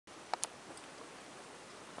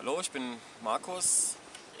Hallo, ich bin Markus.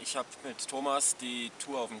 Ich habe mit Thomas die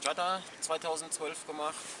Tour auf dem Chadar 2012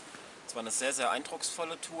 gemacht. Es war eine sehr, sehr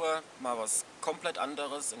eindrucksvolle Tour, mal was komplett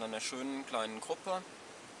anderes in einer schönen kleinen Gruppe.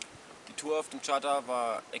 Die Tour auf dem Chadar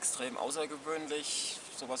war extrem außergewöhnlich,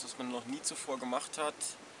 sowas, was man noch nie zuvor gemacht hat.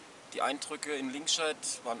 Die Eindrücke in Linkscheid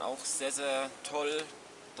waren auch sehr, sehr toll.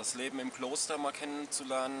 Das Leben im Kloster mal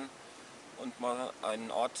kennenzulernen und mal einen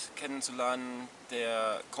Ort kennenzulernen,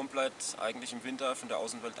 der komplett eigentlich im Winter von der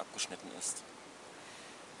Außenwelt abgeschnitten ist.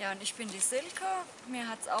 Ja, und ich bin die Silke. Mir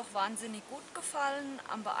hat es auch wahnsinnig gut gefallen.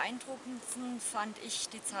 Am beeindruckendsten fand ich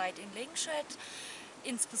die Zeit in Linkscheid,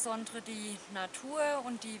 insbesondere die Natur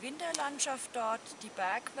und die Winterlandschaft dort, die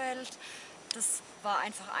Bergwelt. Das war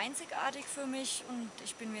einfach einzigartig für mich und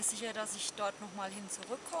ich bin mir sicher, dass ich dort nochmal hin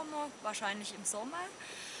zurückkomme, wahrscheinlich im Sommer.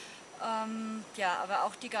 Ja, aber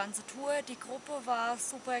auch die ganze Tour, die Gruppe war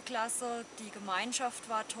super klasse, die Gemeinschaft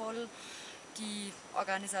war toll. Die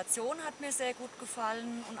Organisation hat mir sehr gut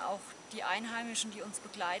gefallen und auch die Einheimischen, die uns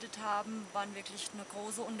begleitet haben, waren wirklich eine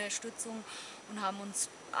große Unterstützung und haben uns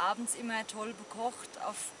abends immer toll bekocht,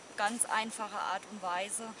 auf ganz einfache Art und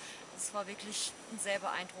Weise. Es war wirklich ein sehr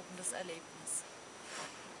beeindruckendes Erlebnis.